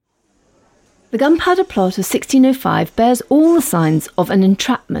The Gunpowder Plot of 1605 bears all the signs of an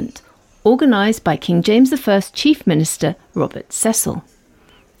entrapment organised by King James I's Chief Minister, Robert Cecil.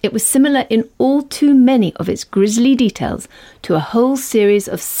 It was similar in all too many of its grisly details to a whole series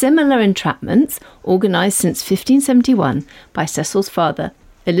of similar entrapments organised since 1571 by Cecil's father,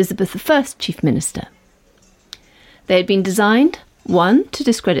 Elizabeth I Chief Minister. They had been designed, 1, to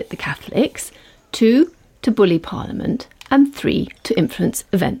discredit the Catholics, 2, to bully Parliament, and 3, to influence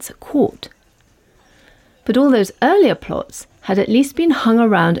events at court. But all those earlier plots had at least been hung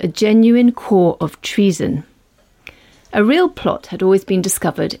around a genuine core of treason. A real plot had always been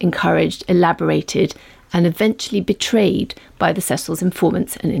discovered, encouraged, elaborated, and eventually betrayed by the Cecil's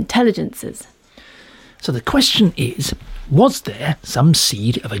informants and intelligencers. So the question is, was there some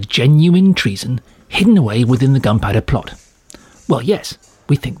seed of a genuine treason hidden away within the Gunpowder Plot? Well, yes,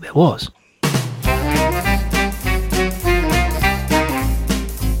 we think there was.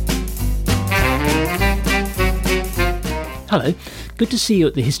 Hello, good to see you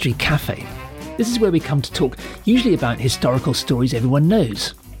at the History Cafe. This is where we come to talk usually about historical stories everyone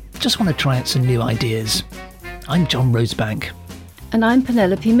knows. Just want to try out some new ideas. I'm John Rosebank. And I'm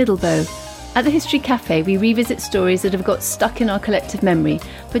Penelope Middlebow. At the History Cafe, we revisit stories that have got stuck in our collective memory,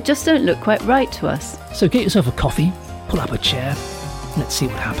 but just don't look quite right to us. So get yourself a coffee, pull up a chair, and let's see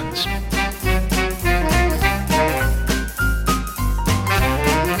what happens.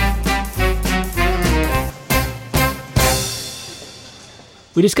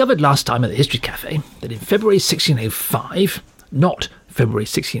 We discovered last time at the History Cafe that in February 1605, not February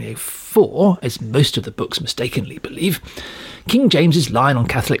 1604, as most of the books mistakenly believe, King James's line on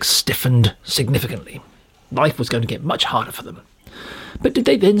Catholics stiffened significantly. Life was going to get much harder for them. But did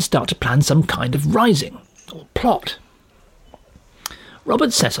they then start to plan some kind of rising, or plot?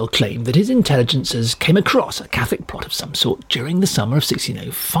 Robert Cecil claimed that his intelligencers came across a Catholic plot of some sort during the summer of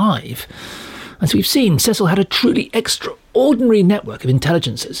 1605. As we've seen, Cecil had a truly extraordinary network of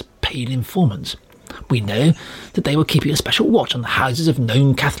intelligencers, paid informants. We know that they were keeping a special watch on the houses of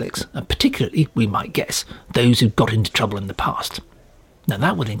known Catholics, and particularly, we might guess, those who got into trouble in the past. Now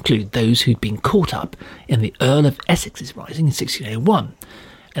that would include those who'd been caught up in the Earl of Essex's rising in 1601.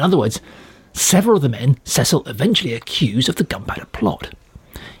 In other words, several of the men Cecil eventually accused of the Gunpowder Plot.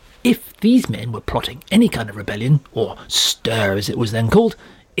 If these men were plotting any kind of rebellion, or stir as it was then called,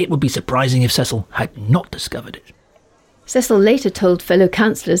 it would be surprising if Cecil had not discovered it. Cecil later told fellow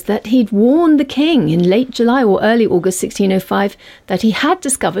councillors that he'd warned the king in late July or early August 1605 that he had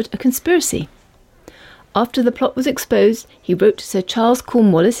discovered a conspiracy. After the plot was exposed, he wrote to Sir Charles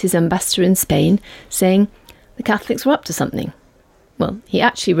Cornwallis, his ambassador in Spain, saying the Catholics were up to something. Well, he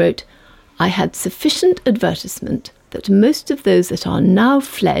actually wrote, "I had sufficient advertisement that most of those that are now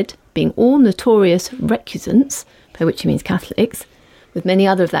fled, being all notorious recusants," by which he means Catholics, with many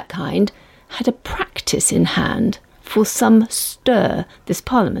other of that kind, had a practice in hand for some stir this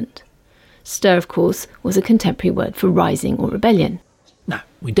Parliament. Stir, of course, was a contemporary word for rising or rebellion. Now,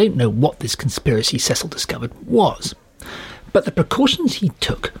 we don't know what this conspiracy Cecil discovered was, but the precautions he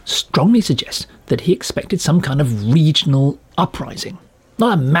took strongly suggest that he expected some kind of regional uprising,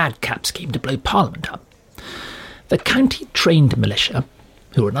 not a madcap scheme to blow Parliament up. The county-trained militia,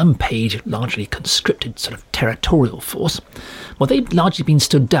 who were an unpaid, largely conscripted sort of territorial force, well, they'd largely been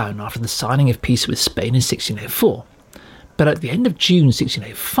stood down after the signing of peace with Spain in 1604. But at the end of June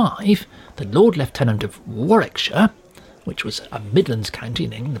 1605, the Lord Lieutenant of Warwickshire, which was a Midlands county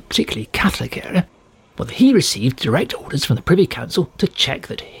in England, a particularly Catholic area, well, he received direct orders from the Privy Council to check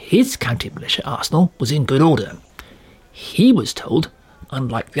that his county militia arsenal was in good order. He was told,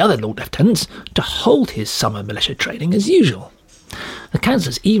 unlike the other Lord Lieutenants, to hold his summer militia training as usual. The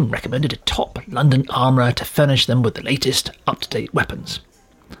councillors even recommended a top London armourer to furnish them with the latest up-to-date weapons.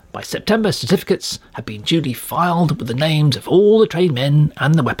 By September, certificates had been duly filed with the names of all the trained men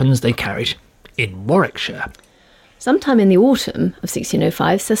and the weapons they carried in Warwickshire. Sometime in the autumn of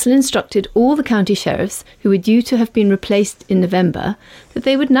 1605, Cecil instructed all the county sheriffs, who were due to have been replaced in November, that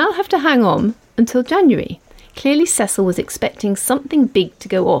they would now have to hang on until January. Clearly Cecil was expecting something big to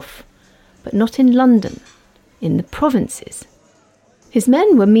go off, but not in London, in the provinces. His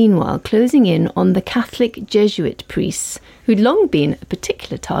men were meanwhile closing in on the Catholic Jesuit priests, who'd long been a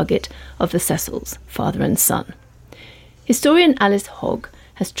particular target of the Cecils, father and son. Historian Alice Hogg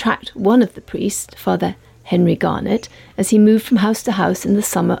has tracked one of the priests, Father Henry Garnet, as he moved from house to house in the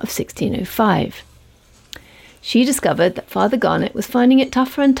summer of 1605. She discovered that Father Garnet was finding it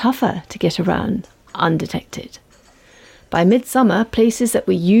tougher and tougher to get around, undetected. By midsummer, places that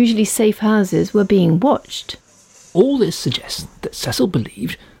were usually safe houses were being watched. All this suggests that Cecil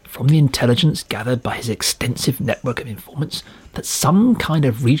believed, from the intelligence gathered by his extensive network of informants, that some kind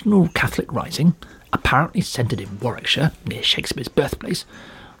of regional Catholic rising, apparently centred in Warwickshire, near Shakespeare's birthplace,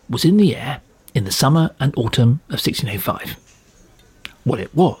 was in the air in the summer and autumn of 1605. What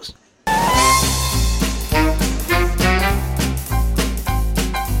it was.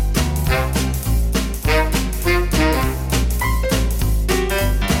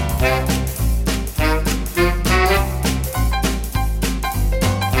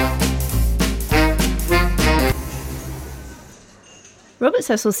 Robert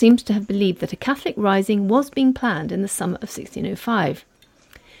Cecil seems to have believed that a Catholic rising was being planned in the summer of 1605.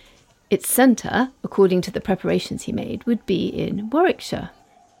 Its centre, according to the preparations he made, would be in Warwickshire.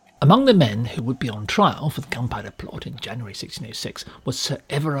 Among the men who would be on trial for the Gunpowder Plot in January 1606 was Sir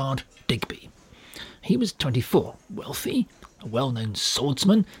Everard Digby. He was 24, wealthy, a well-known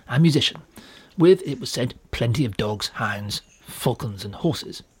swordsman and musician, with, it was said, plenty of dogs, hounds, falcons and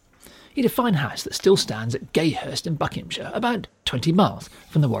horses. He had a fine house that still stands at Gayhurst in Buckinghamshire, about 20 miles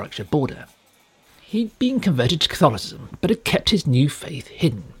from the Warwickshire border. He'd been converted to Catholicism, but had kept his new faith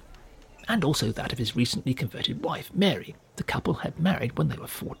hidden, and also that of his recently converted wife, Mary. The couple had married when they were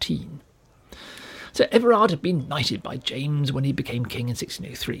 14. Sir Everard had been knighted by James when he became king in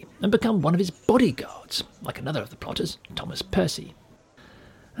 1603, and become one of his bodyguards, like another of the plotters, Thomas Percy.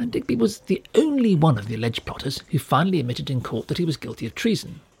 And Digby was the only one of the alleged plotters who finally admitted in court that he was guilty of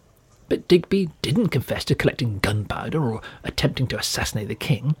treason. But Digby didn't confess to collecting gunpowder or attempting to assassinate the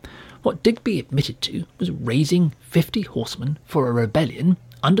king. What Digby admitted to was raising 50 horsemen for a rebellion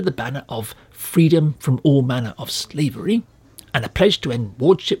under the banner of freedom from all manner of slavery, and a pledge to end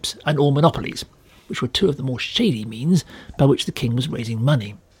wardships and all monopolies, which were two of the more shady means by which the king was raising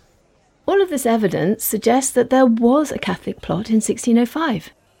money. All of this evidence suggests that there was a Catholic plot in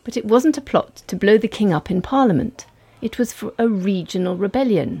 1605, but it wasn't a plot to blow the king up in Parliament. It was for a regional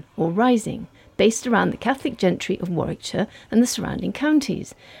rebellion, or rising, based around the Catholic gentry of Warwickshire and the surrounding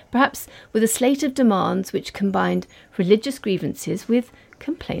counties, perhaps with a slate of demands which combined religious grievances with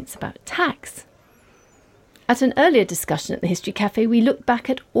complaints about tax. At an earlier discussion at the History Café, we looked back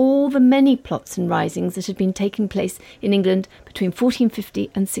at all the many plots and risings that had been taking place in England between 1450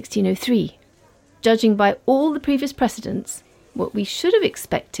 and 1603. Judging by all the previous precedents, what we should have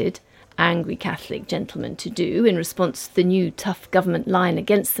expected angry Catholic gentlemen to do in response to the new tough government line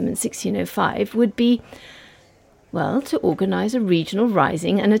against them in 1605 would be, well, to organise a regional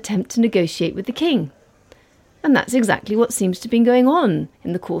rising and attempt to negotiate with the king. And that's exactly what seems to have been going on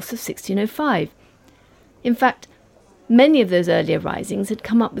in the course of 1605. In fact, many of those earlier risings had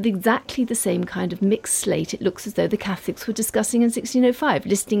come up with exactly the same kind of mixed slate it looks as though the Catholics were discussing in 1605,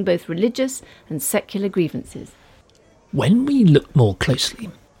 listing both religious and secular grievances. When we look more closely,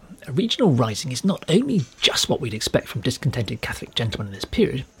 a regional rising is not only just what we'd expect from discontented Catholic gentlemen in this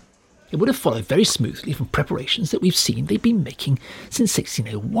period, it would have followed very smoothly from preparations that we've seen they've been making since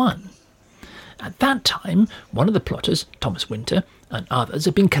 1601. At that time, one of the plotters, Thomas Winter, and others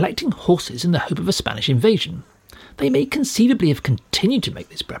had been collecting horses in the hope of a Spanish invasion. They may conceivably have continued to make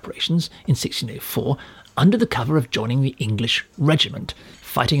these preparations in 1604 under the cover of joining the English regiment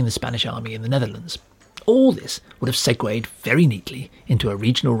fighting in the Spanish army in the Netherlands. All this would have segued very neatly into a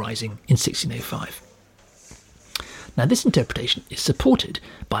regional rising in 1605. Now, this interpretation is supported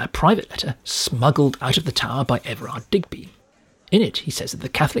by a private letter smuggled out of the Tower by Everard Digby. In it, he says that the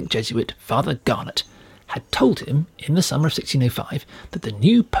Catholic Jesuit Father Garnet had told him in the summer of 1605 that the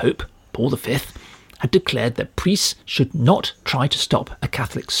new Pope, Paul V, had declared that priests should not try to stop a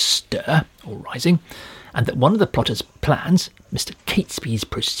Catholic stir or rising, and that one of the plotters' plans, Mr. Catesby's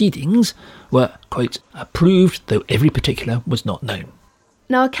proceedings, were, quote, approved though every particular was not known.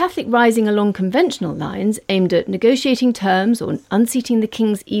 Now, a Catholic rising along conventional lines aimed at negotiating terms or unseating the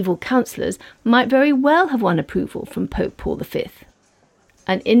king's evil counsellors might very well have won approval from Pope Paul V.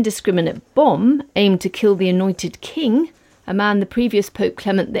 An indiscriminate bomb aimed to kill the anointed king, a man the previous Pope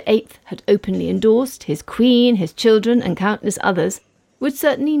Clement VIII had openly endorsed, his queen, his children and countless others, would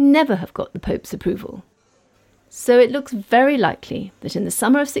certainly never have got the Pope's approval. So it looks very likely that in the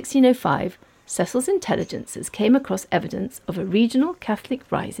summer of 1605, Cecil's intelligences came across evidence of a regional Catholic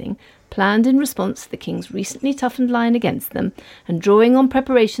rising planned in response to the king's recently toughened line against them and drawing on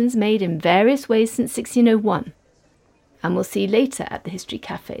preparations made in various ways since 1601. And we'll see later at the History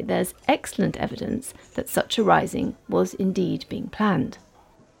Café there's excellent evidence that such a rising was indeed being planned.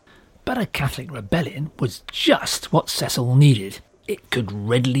 But a Catholic rebellion was just what Cecil needed. It could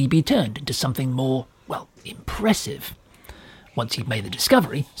readily be turned into something more, well, impressive. Once he'd made the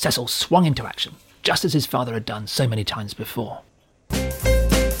discovery, Cecil swung into action, just as his father had done so many times before.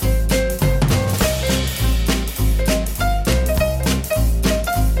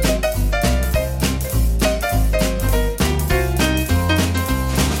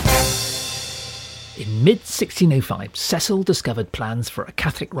 In mid-1605, Cecil discovered plans for a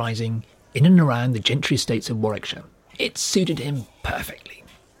Catholic rising in and around the gentry estates of Warwickshire. It suited him perfectly.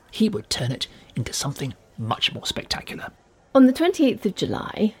 He would turn it into something much more spectacular. On the 28th of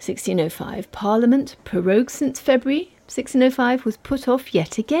July, 1605, Parliament, prorogued since February 1605, was put off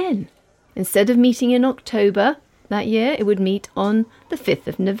yet again. Instead of meeting in October that year, it would meet on the 5th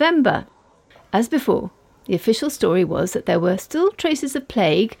of November. As before, the official story was that there were still traces of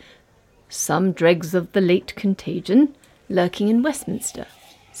plague, some dregs of the late contagion, lurking in Westminster,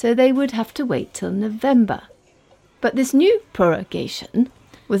 so they would have to wait till November. But this new prorogation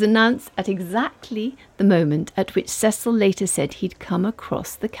was announced at exactly the moment at which Cecil later said he'd come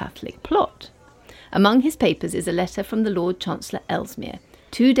across the Catholic plot. Among his papers is a letter from the Lord Chancellor Ellesmere,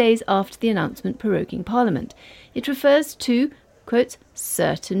 2 days after the announcement proroguing Parliament. It refers to, quote,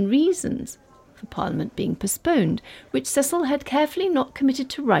 certain reasons for Parliament being postponed, which Cecil had carefully not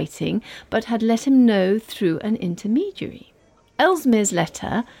committed to writing, but had let him know through an intermediary. Ellesmere's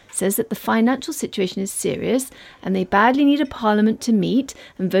letter says that the financial situation is serious and they badly need a Parliament to meet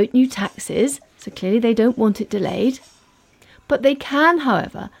and vote new taxes, so clearly they don't want it delayed. But they can,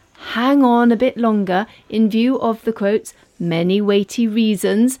 however, hang on a bit longer in view of the, quotes, many weighty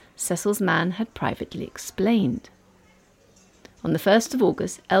reasons Cecil's man had privately explained. On the 1st of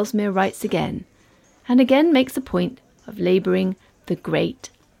August, Ellesmere writes again, and again makes a point of labouring the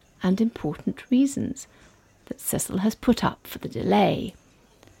great and important reasons that Cecil has put up for the delay.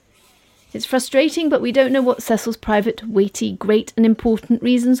 It's frustrating, but we don't know what Cecil's private, weighty, great and important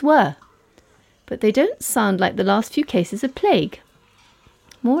reasons were. But they don't sound like the last few cases of plague.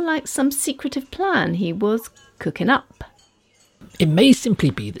 More like some secretive plan he was cooking up. It may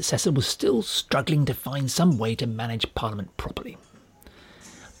simply be that Cecil was still struggling to find some way to manage Parliament properly.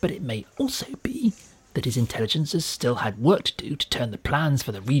 But it may also be that his intelligences still had work to do to turn the plans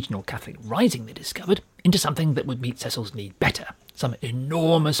for the regional Catholic rising they discovered into something that would meet Cecil's need better, some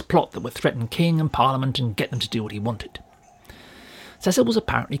enormous plot that would threaten King and Parliament and get them to do what he wanted. Cecil was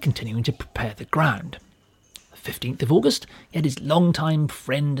apparently continuing to prepare the ground. The 15th of August, he had his long-time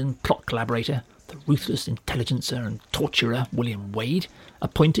friend and plot collaborator, the ruthless intelligencer and torturer William Wade,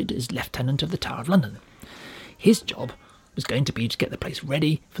 appointed as Lieutenant of the Tower of London. His job was going to be to get the place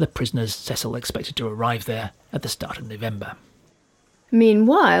ready for the prisoners Cecil expected to arrive there at the start of November.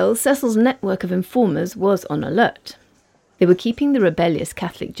 Meanwhile, Cecil's network of informers was on alert. They were keeping the rebellious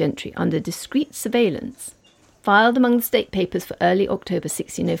Catholic gentry under discreet surveillance. Filed among the state papers for early October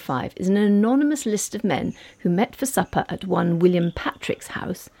 1605 is an anonymous list of men who met for supper at one William Patrick's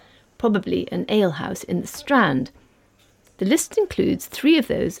house, probably an alehouse in the Strand. The list includes 3 of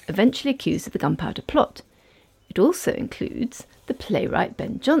those eventually accused of the Gunpowder Plot. It also includes the playwright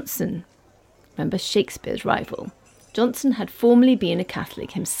Ben Jonson. Remember Shakespeare's rival. Jonson had formerly been a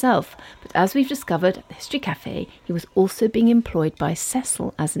Catholic himself, but as we've discovered at the History Café, he was also being employed by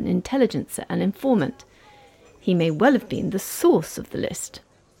Cecil as an intelligencer and informant. He may well have been the source of the list.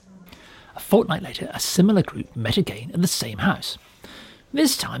 A fortnight later, a similar group met again at the same house.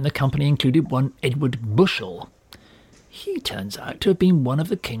 This time the company included one Edward Bushell. He turns out to have been one of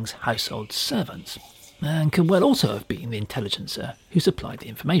the king's household servants, and could well also have been the intelligencer who supplied the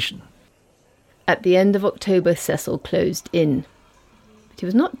information. At the end of October, Cecil closed in. But he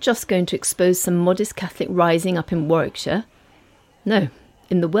was not just going to expose some modest Catholic rising up in Warwickshire. No,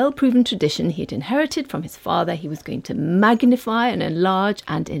 in the well-proven tradition he had inherited from his father, he was going to magnify and enlarge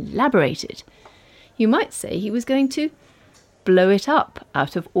and elaborate it. You might say he was going to blow it up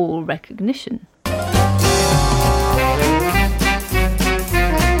out of all recognition.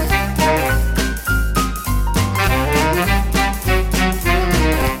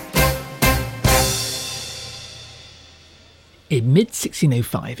 In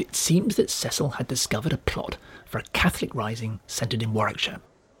mid-1605, it seems that Cecil had discovered a plot for a Catholic rising centred in Warwickshire.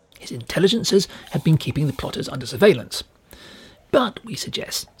 His intelligences had been keeping the plotters under surveillance. But, we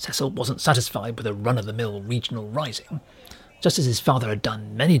suggest, Cecil wasn't satisfied with a run-of-the-mill regional rising. Just as his father had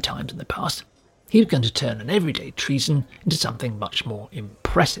done many times in the past, he was going to turn an everyday treason into something much more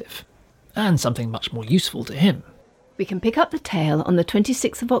impressive, and something much more useful to him. We can pick up the tale on the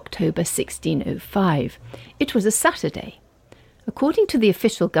 26th of October 1605. It was a Saturday. According to the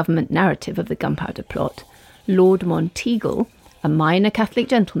official government narrative of the Gunpowder Plot, Lord Monteagle, a minor Catholic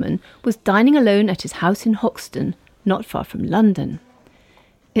gentleman, was dining alone at his house in Hoxton, not far from London.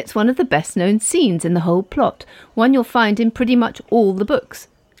 It's one of the best-known scenes in the whole plot, one you'll find in pretty much all the books.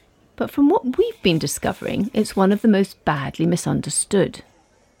 But from what we've been discovering, it's one of the most badly misunderstood.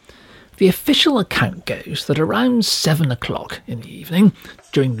 The official account goes that around 7 o'clock in the evening,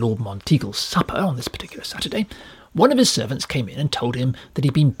 during Lord Monteagle's supper on this particular Saturday, one of his servants came in and told him that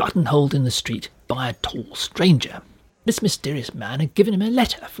he'd been buttonholed in the street by a tall stranger. This mysterious man had given him a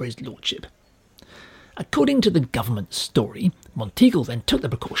letter for his lordship. According to the government story, Monteagle then took the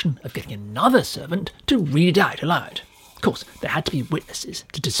precaution of getting another servant to read it out aloud. Of course, there had to be witnesses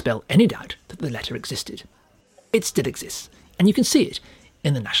to dispel any doubt that the letter existed. It still exists, and you can see it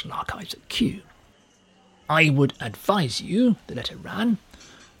in the National Archives at Kew. "I would advise you," the letter ran,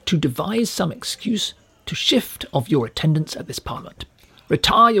 "to devise some excuse to shift of your attendance at this Parliament.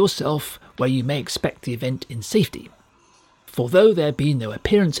 Retire yourself where you may expect the event in safety. For though there be no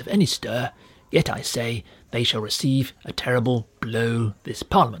appearance of any stir, yet I say they shall receive a terrible blow this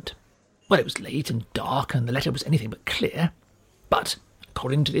Parliament." Well, it was late and dark, and the letter was anything but clear. But,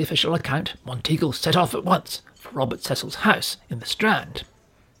 according to the official account, Monteagle set off at once for Robert Cecil's house in the Strand.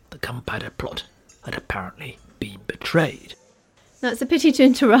 The Gunpowder Plot had apparently been betrayed. Now, it's a pity to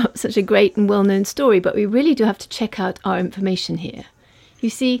interrupt such a great and well-known story, but we really do have to check out our information here. You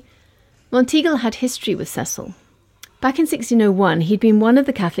see, Monteagle had history with Cecil. Back in 1601, he'd been one of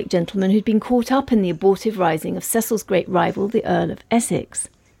the Catholic gentlemen who'd been caught up in the abortive rising of Cecil's great rival, the Earl of Essex.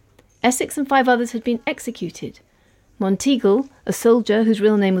 Essex and 5 others had been executed. Monteagle, a soldier whose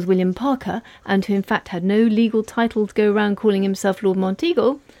real name was William Parker, and who in fact had no legal title to go around calling himself Lord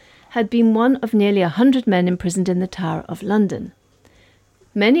Monteagle, had been one of nearly 100 men imprisoned in the Tower of London.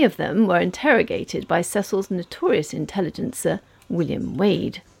 Many of them were interrogated by Cecil's notorious intelligencer, William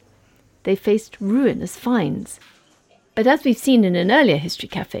Wade. They faced ruinous fines. But as we've seen in an earlier History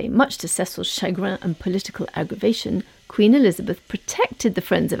Café, much to Cecil's chagrin and political aggravation, Queen Elizabeth protected the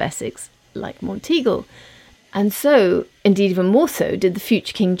friends of Essex, like Monteagle, and so, indeed even more so, did the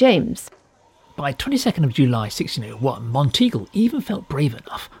future King James. By 22nd of July 1601, Monteagle even felt brave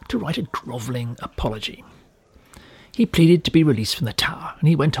enough to write a grovelling apology. He pleaded to be released from the Tower, and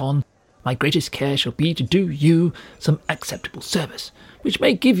he went on, "My greatest care shall be to do you some acceptable service, which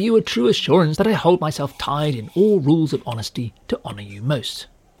may give you a true assurance that I hold myself tied in all rules of honesty to honour you most."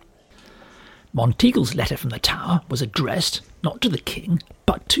 Monteagle's letter from the Tower was addressed not to the King,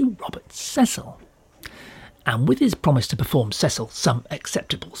 but to Robert Cecil. And with his promise to perform Cecil some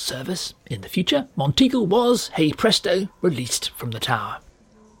acceptable service in the future, Monteagle was, hey presto, released from the Tower.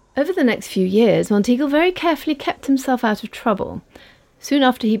 Over the next few years, Monteagle very carefully kept himself out of trouble. Soon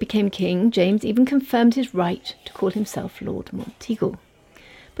after he became king, James even confirmed his right to call himself Lord Monteagle.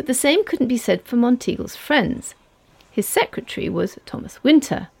 But the same couldn't be said for Monteagle's friends. His secretary was Thomas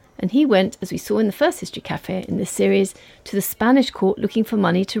Winter, and he went, as we saw in the first History Café in this series, to the Spanish court looking for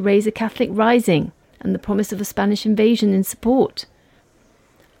money to raise a Catholic rising and the promise of a Spanish invasion in support.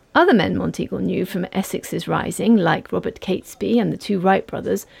 Other men Monteagle knew from Essex's rising, like Robert Catesby and the 2 Wright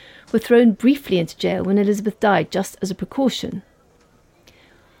brothers, were thrown briefly into jail when Elizabeth died, just as a precaution.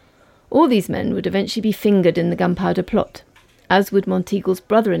 All these men would eventually be fingered in the Gunpowder Plot, as would Monteagle's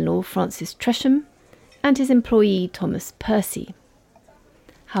brother-in-law Francis Tresham and his employee Thomas Percy.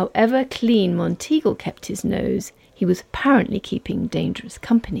 However clean Monteagle kept his nose, he was apparently keeping dangerous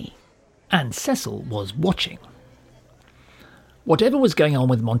company. And Cecil was watching. Whatever was going on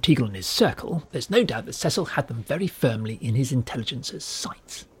with Monteagle and his circle, there's no doubt that Cecil had them very firmly in his intelligence's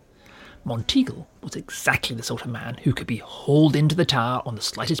sights. Monteagle was exactly the sort of man who could be hauled into the Tower on the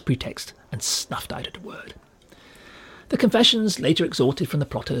slightest pretext and snuffed out at a word. The confessions later extorted from the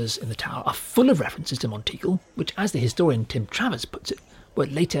plotters in the Tower are full of references to Monteagle, which, as the historian Tim Travers puts it, were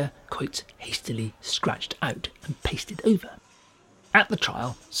later, quotes, hastily scratched out and pasted over. At the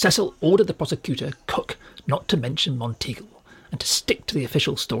trial, Cecil ordered the prosecutor, Cook, not to mention Monteagle, and to stick to the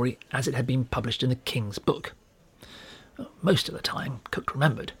official story as it had been published in the King's Book. Most of the time, Cook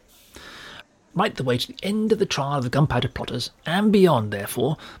remembered. Right the way to the end of the trial of the Gunpowder Plotters, and beyond,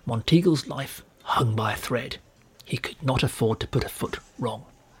 therefore, Monteagle's life hung by a thread. He could not afford to put a foot wrong.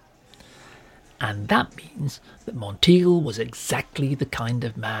 And that means that Monteagle was exactly the kind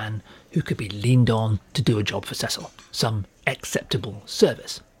of man who could be leaned on to do a job for Cecil, some acceptable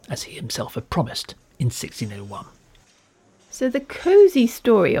service, as he himself had promised in 1601. So the cosy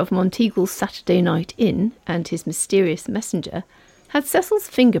story of Monteagle's Saturday night in and his mysterious messenger had Cecil's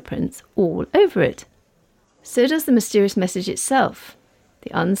fingerprints all over it. So does the mysterious message itself,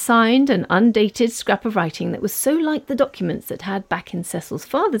 the unsigned and undated scrap of writing that was so like the documents that had, back in Cecil's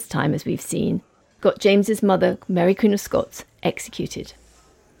father's time, as we've seen, got James's mother, Mary Queen of Scots, executed.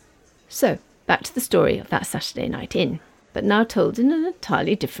 So, back to the story of that Saturday night in, but now told in an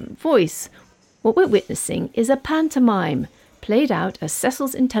entirely different voice. What we're witnessing is a pantomime, played out as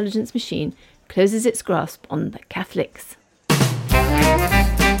Cecil's intelligence machine closes its grasp on the Catholics.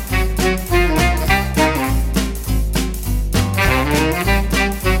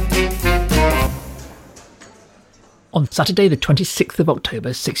 On Saturday the 26th of October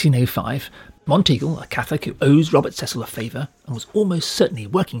 1605, Monteagle, a Catholic who owes Robert Cecil a favour and was almost certainly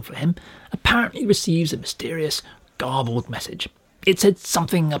working for him, apparently receives a mysterious, garbled message. It said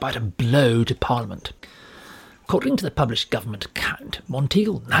something about a blow to Parliament. According to the published government account,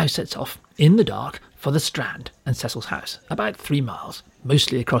 Monteagle now sets off, in the dark, for the Strand and Cecil's house, about 3 miles,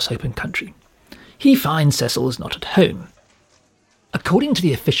 mostly across open country. He finds Cecil is not at home. According to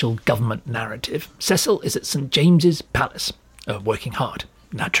the official government narrative, Cecil is at St James's Palace, working hard,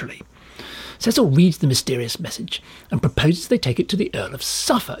 naturally. Cecil reads the mysterious message and proposes they take it to the Earl of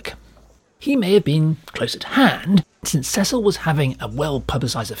Suffolk. He may have been close at hand, since Cecil was having a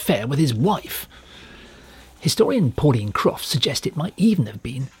well-publicised affair with his wife. Historian Pauline Croft suggests it might even have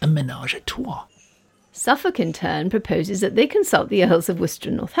been a ménage à trois. Suffolk, in turn, proposes that they consult the Earls of Worcester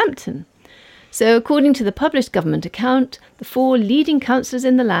and Northampton. So, according to the published government account, the 4 leading councillors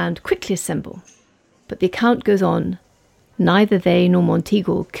in the land quickly assemble. But the account goes on. Neither they nor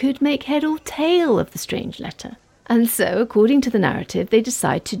Monteagle could make head or tail of the strange letter. And so, according to the narrative, they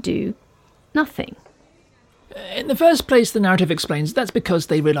decide to do nothing. In the first place, the narrative explains that's because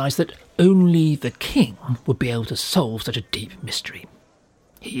they realised that only the king would be able to solve such a deep mystery.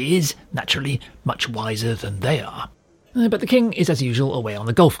 He is, naturally, much wiser than they are. But the king is, as usual, away on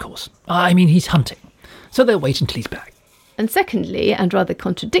the golf course. He's hunting. So they'll wait until he's back. And secondly, and rather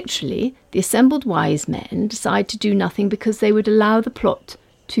contradictorily, the assembled wise men decide to do nothing because they would allow the plot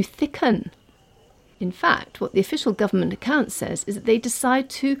to thicken. In fact, what the official government account says is that they decide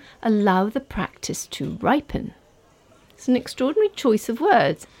to allow the practice to ripen. It's an extraordinary choice of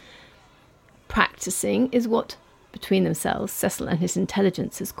words. Practising is what, between themselves, Cecil and his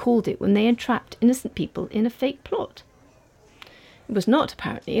intelligencers called it when they entrapped innocent people in a fake plot. It was not,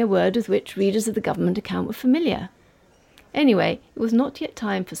 apparently, a word with which readers of the government account were familiar. Anyway, it was not yet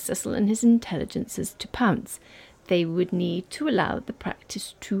time for Cecil and his intelligencers to pounce. They would need to allow the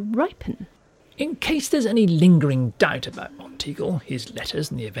practice to ripen. In case there's any lingering doubt about Monteagle, his letters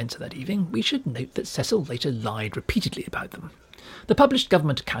and the events of that evening, we should note that Cecil later lied repeatedly about them. The published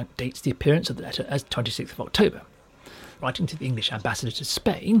government account dates the appearance of the letter as 26th of October. Writing to the English ambassador to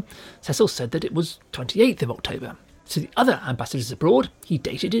Spain, Cecil said that it was 28th of October. To the other ambassadors abroad, he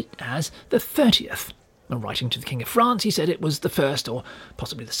dated it as the 30th. And writing to the King of France, he said it was the 1st or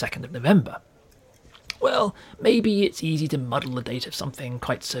possibly the 2nd of November. Well, maybe it's easy to muddle the date of something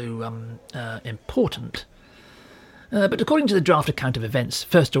quite so important. But according to the draft account of events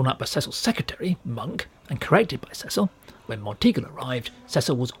first drawn up by Cecil's secretary, Monk, and corrected by Cecil, when Monteagle arrived,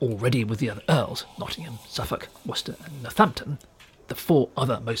 Cecil was already with the other earls, Nottingham, Suffolk, Worcester and Northampton, the 4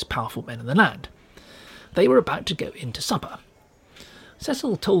 other most powerful men in the land. They were about to go in to supper.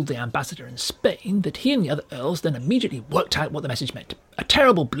 Cecil told the ambassador in Spain that he and the other earls then immediately worked out what the message meant. A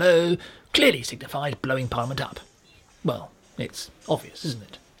terrible blow clearly signified blowing Parliament up. Well, it's obvious, isn't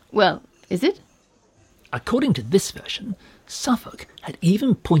it? Well, is it? According to this version, Suffolk had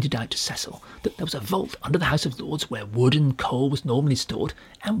even pointed out to Cecil that there was a vault under the House of Lords where wood and coal was normally stored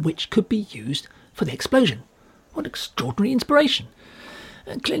and which could be used for the explosion. What extraordinary inspiration!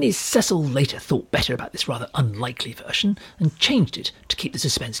 Clearly, Cecil later thought better about this rather unlikely version and changed it to keep the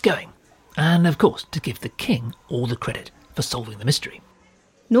suspense going. And, of course, to give the king all the credit for solving the mystery.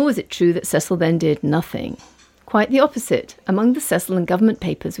 Nor was it true that Cecil then did nothing. Quite the opposite. Among the Cecil and government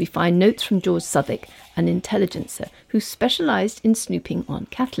papers we find notes from George Southwick, an intelligencer who specialised in snooping on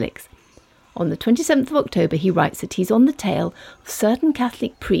Catholics. On the 27th of October he writes that he's on the tail of certain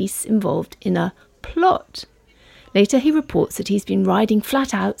Catholic priests involved in a plot. Later he reports that he's been riding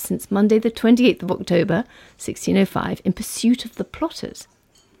flat out since Monday the 28th of October, 1605, in pursuit of the plotters.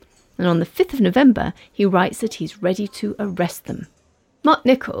 And on the 5th of November he writes that he's ready to arrest them. Mark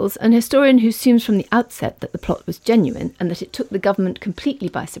Nichols, an historian who assumes from the outset that the plot was genuine and that it took the government completely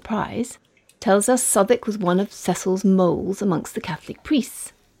by surprise, tells us Southwick was one of Cecil's moles amongst the Catholic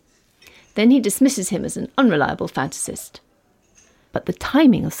priests. Then he dismisses him as an unreliable fantasist. But the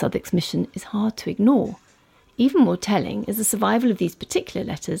timing of Southwick's mission is hard to ignore. Even more telling is the survival of these particular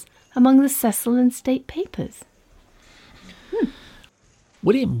letters among the Cecil and State papers.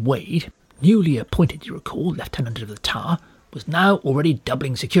 William Wade, newly appointed, you recall, Lieutenant of the Tower, was now already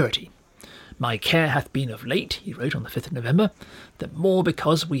doubling security. My care hath been of late, he wrote on the 5th of November, the more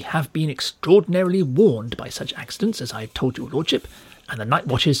because we have been extraordinarily warned by such accidents as I have told your lordship, and the night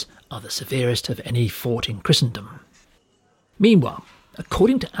watches are the severest of any fort in Christendom. Meanwhile,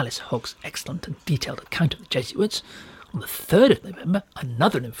 according to Alice Hogg's excellent and detailed account of the Jesuits, on the 3rd of November,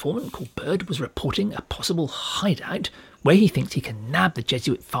 another informant called Bird was reporting a possible hideout where he thinks he can nab the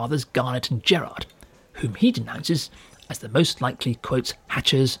Jesuit fathers Garnet and Gerard, whom he denounces as the most likely, quotes,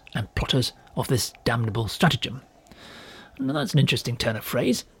 hatchers and plotters of this damnable stratagem. Now that's an interesting turn of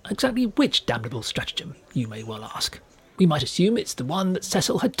phrase. Exactly which damnable stratagem, you may well ask. We might assume it's the one that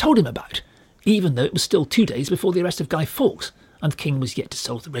Cecil had told him about, even though it was still 2 days before the arrest of Guy Fawkes, and the king was yet to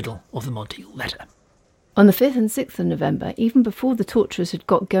solve the riddle of the Monteagle letter. On the 5th and 6th of November, even before the torturers had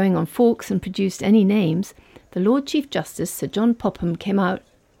got going on Fawkes and produced any names, the Lord Chief Justice, Sir John Popham, came out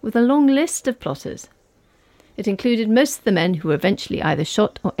with a long list of plotters. It included most of the men who were eventually either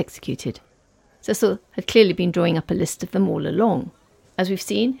shot or executed. Cecil had clearly been drawing up a list of them all along. As we've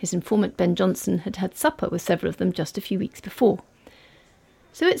seen, his informant Ben Jonson had had supper with several of them just a few weeks before.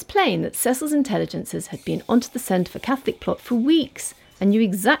 So it's plain that Cecil's intelligences had been onto the scent of a Catholic plot for weeks and knew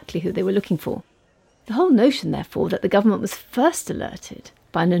exactly who they were looking for. The whole notion, therefore, that the government was first alerted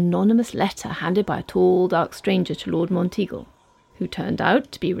by an anonymous letter handed by a tall, dark stranger to Lord Monteagle, who turned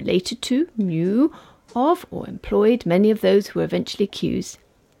out to be related to, knew of, or employed many of those who were eventually accused,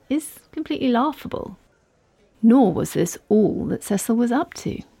 is completely laughable. Nor was this all that Cecil was up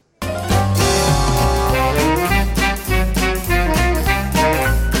to.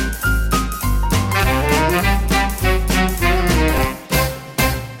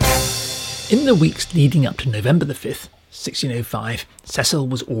 In the weeks leading up to November the 5th, 1605, Cecil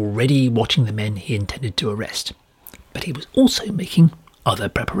was already watching the men he intended to arrest, but he was also making other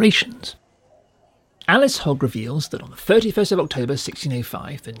preparations. Alice Hogg reveals that on the 31st of October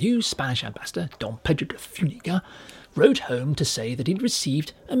 1605, the new Spanish ambassador, Don Pedro de Zuniga, wrote home to say that he'd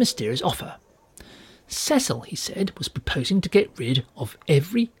received a mysterious offer. Cecil, he said, was proposing to get rid of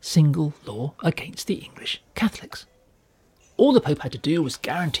every single law against the English Catholics. All the Pope had to do was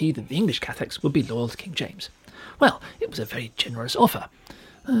guarantee that the English Catholics would be loyal to King James. Well, it was a very generous offer.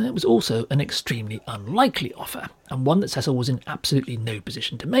 It was also an extremely unlikely offer, and one that Cecil was in absolutely no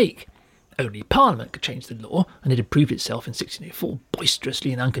position to make. Only Parliament could change the law, and it had proved itself in 1604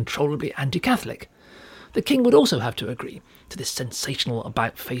 boisterously and uncontrollably anti-Catholic. The king would also have to agree to this sensational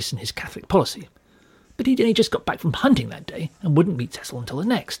about-face in his Catholic policy. But he'd only just got back from hunting that day and wouldn't meet Cecil until the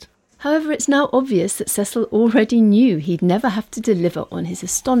next. However, it's now obvious that Cecil already knew he'd never have to deliver on his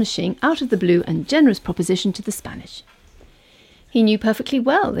astonishing, out-of-the-blue and generous proposition to the Spanish. He knew perfectly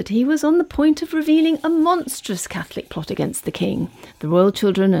well that he was on the point of revealing a monstrous Catholic plot against the king, the royal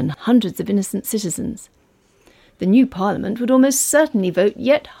children and hundreds of innocent citizens. The new Parliament would almost certainly vote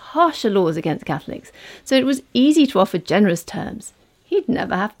yet harsher laws against Catholics, so it was easy to offer generous terms. He'd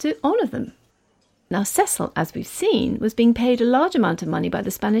never have to honour them. Now Cecil, as we've seen, was being paid a large amount of money by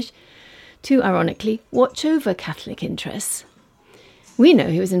the Spanish to, ironically, watch over Catholic interests. We know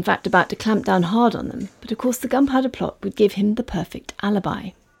he was in fact about to clamp down hard on them, but of course the gunpowder plot would give him the perfect alibi.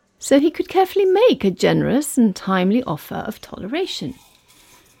 So he could carefully make a generous and timely offer of toleration.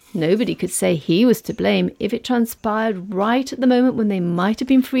 Nobody could say he was to blame if it transpired right at the moment when they might have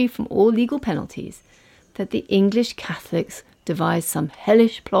been free from all legal penalties, that the English Catholics devised some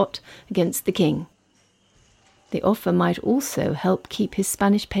hellish plot against the king. The offer might also help keep his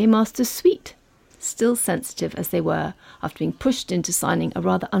Spanish paymasters sweet, still sensitive as they were after being pushed into signing a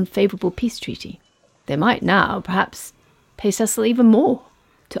rather unfavourable peace treaty. They might now, perhaps, pay Cecil even more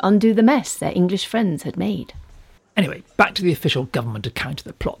to undo the mess their English friends had made. Anyway, back to the official government account of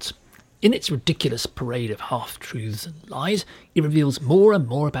the plot. In its ridiculous parade of half-truths and lies, it reveals more and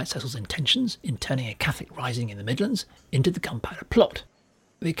more about Cecil's intentions in turning a Catholic rising in the Midlands into the gunpowder plot.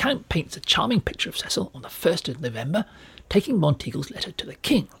 The account paints a charming picture of Cecil on the 1st of November, taking Monteagle's letter to the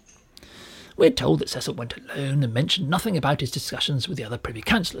king. We're told that Cecil went alone and mentioned nothing about his discussions with the other Privy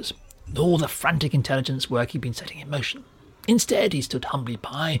Councillors, nor the frantic intelligence work he'd been setting in motion. Instead, he stood humbly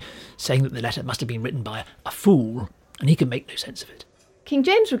by, saying that the letter must have been written by a fool, and he could make no sense of it. King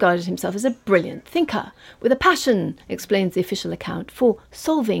James regarded himself as a brilliant thinker, with a passion, explains the official account, for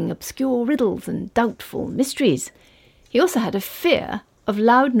solving obscure riddles and doubtful mysteries. He also had a fear of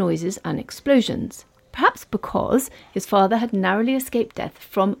loud noises and explosions, perhaps because his father had narrowly escaped death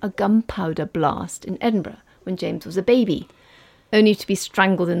from a gunpowder blast in Edinburgh when James was a baby, only to be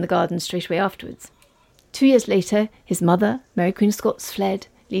strangled in the garden straight away afterwards. 2 years later, his mother, Mary Queen of Scots, fled,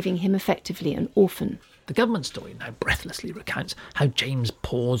 leaving him effectively an orphan. The government story now breathlessly recounts how James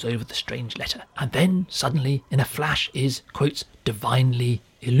pores over the strange letter, and then, suddenly, in a flash, is, quotes, divinely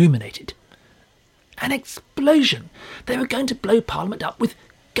illuminated. An explosion! They were going to blow Parliament up with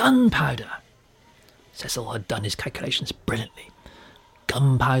gunpowder! Cecil had done his calculations brilliantly.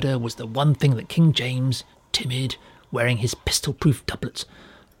 Gunpowder was the one thing that King James, timid, wearing his pistol-proof doublets,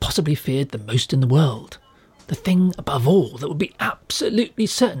 possibly feared the most in the world. The thing, above all, that would be absolutely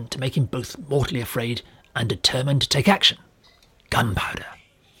certain to make him both mortally afraid and determined to take action. Gunpowder.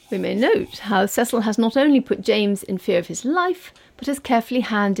 We may note how Cecil has not only put James in fear of his life, but has carefully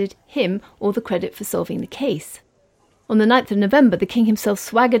handed him all the credit for solving the case. On the 9th of November, the king himself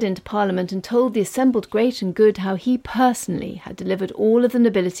swaggered into Parliament and told the assembled great and good how he personally had delivered all of the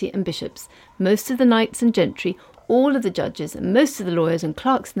nobility and bishops, most of the knights and gentry, all of the judges and most of the lawyers and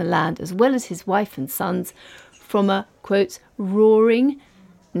clerks in the land, as well as his wife and sons, from a, quote, roaring,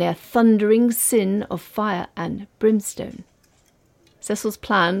 nay, thundering sin of fire and brimstone. Cecil's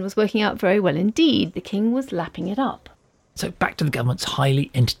plan was working out very well indeed. The king was lapping it up. So back to the government's highly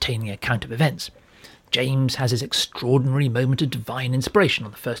entertaining account of events. James has his extraordinary moment of divine inspiration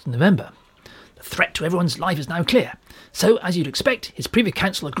on the 1st of November. The threat to everyone's life is now clear. So, as you'd expect, his Privy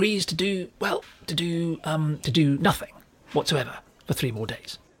Council agrees to do nothing whatsoever for 3 more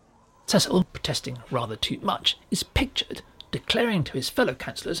days. Cecil, protesting rather too much, is pictured declaring to his fellow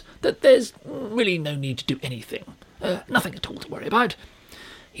councillors that there's really no need to do anything, nothing at all to worry about.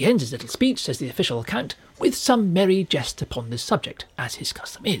 He ends his little speech, says the official account, with some merry jest upon this subject, as his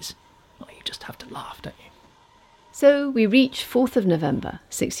custom is. Well, you just have to laugh, don't you? So we reach 4th of November,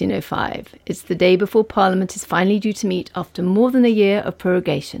 1605. It's the day before Parliament is finally due to meet after more than a year of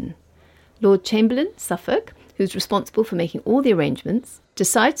prorogation. Lord Chamberlain, Suffolk, who's responsible for making all the arrangements,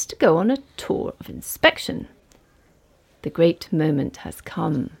 decides to go on a tour of inspection. The great moment has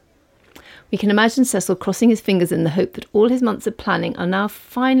come. We can imagine Cecil crossing his fingers in the hope that all his months of planning are now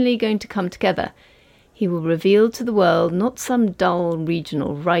finally going to come together. He will reveal to the world not some dull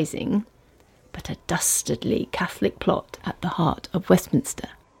regional rising, but a dastardly Catholic plot at the heart of Westminster.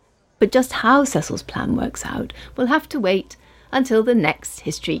 But just how Cecil's plan works out, we'll have to wait until the next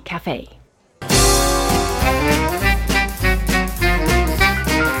History Café.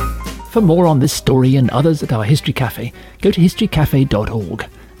 For more on this story and others at our History Café, go to historycafe.org.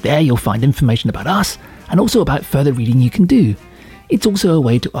 There you'll find information about us and also about further reading you can do. It's also a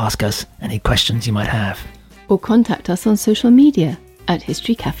way to ask us any questions you might have. Or contact us on social media at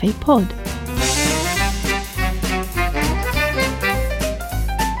History Café Pod.